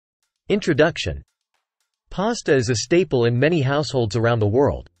Introduction. Pasta is a staple in many households around the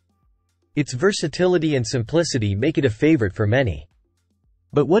world. Its versatility and simplicity make it a favorite for many.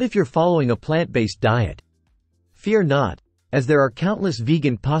 But what if you're following a plant-based diet? Fear not, as there are countless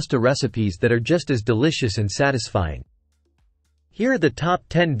vegan pasta recipes that are just as delicious and satisfying. Here are the top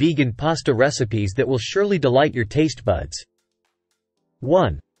 10 vegan pasta recipes that will surely delight your taste buds.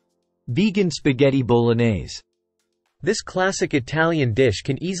 1. Vegan spaghetti bolognese. This classic Italian dish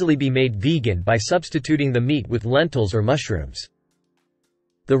can easily be made vegan by substituting the meat with lentils or mushrooms.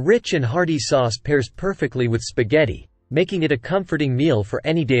 The rich and hearty sauce pairs perfectly with spaghetti, making it a comforting meal for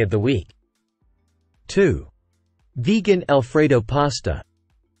any day of the week. 2. Vegan Alfredo pasta.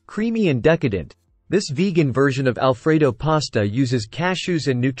 Creamy and decadent, this vegan version of Alfredo pasta uses cashews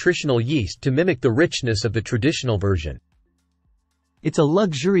and nutritional yeast to mimic the richness of the traditional version. It's a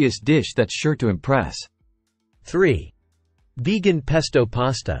luxurious dish that's sure to impress. 3. Vegan pesto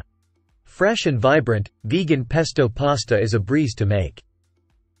pasta. Fresh and vibrant, vegan pesto pasta is a breeze to make.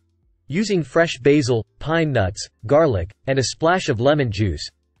 Using fresh basil, pine nuts, garlic, and a splash of lemon juice,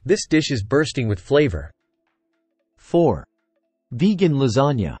 this dish is bursting with flavor. 4. Vegan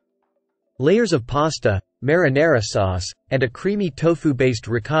lasagna. Layers of pasta, marinara sauce, and a creamy tofu-based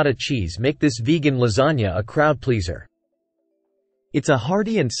ricotta cheese make this vegan lasagna a crowd pleaser. It's a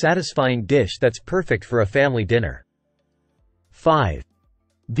hearty and satisfying dish that's perfect for a family dinner. 5.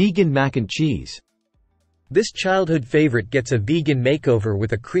 Vegan mac and cheese. This childhood favorite gets a vegan makeover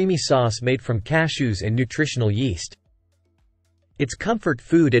with a creamy sauce made from cashews and nutritional yeast. It's comfort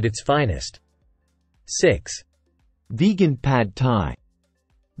food at its finest. 6. Vegan pad thai.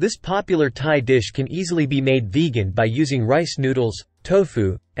 This popular Thai dish can easily be made vegan by using rice noodles,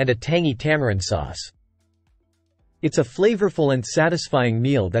 tofu, and a tangy tamarind sauce. It's a flavorful and satisfying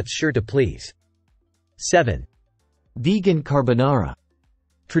meal that's sure to please. 7. Vegan carbonara.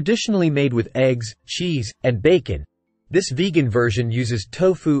 Traditionally made with eggs, cheese, and bacon, this vegan version uses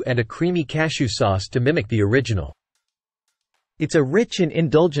tofu and a creamy cashew sauce to mimic the original. It's a rich and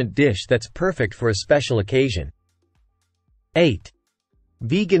indulgent dish that's perfect for a special occasion. 8.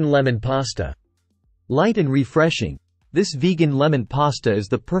 Vegan lemon pasta. Light and refreshing, this vegan lemon pasta is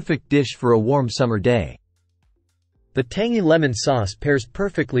the perfect dish for a warm summer day. The tangy lemon sauce pairs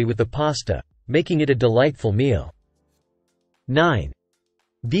perfectly with the pasta, making it a delightful meal. 9.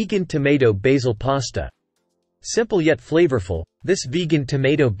 Vegan tomato basil pasta. Simple yet flavorful, this vegan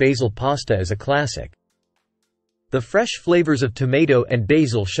tomato basil pasta is a classic. The fresh flavors of tomato and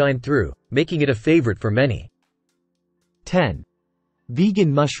basil shine through, making it a favorite for many. 10. Vegan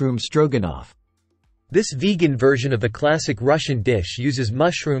mushroom stroganoff. This vegan version of the classic Russian dish uses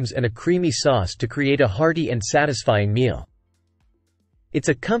mushrooms and a creamy sauce to create a hearty and satisfying meal. It's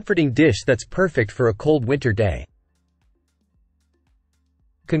a comforting dish that's perfect for a cold winter day.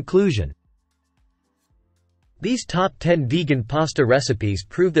 Conclusion. These top 10 vegan pasta recipes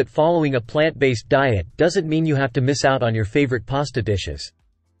prove that following a plant-based diet doesn't mean you have to miss out on your favorite pasta dishes.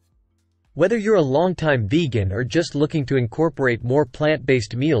 Whether you're a longtime vegan or just looking to incorporate more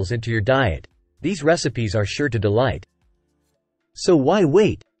plant-based meals into your diet, these recipes are sure to delight. So why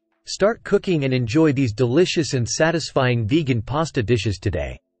wait? Start cooking and enjoy these delicious and satisfying vegan pasta dishes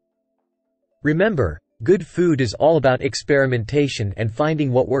today. Remember, good food is all about experimentation and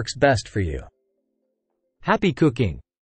finding what works best for you. Happy cooking!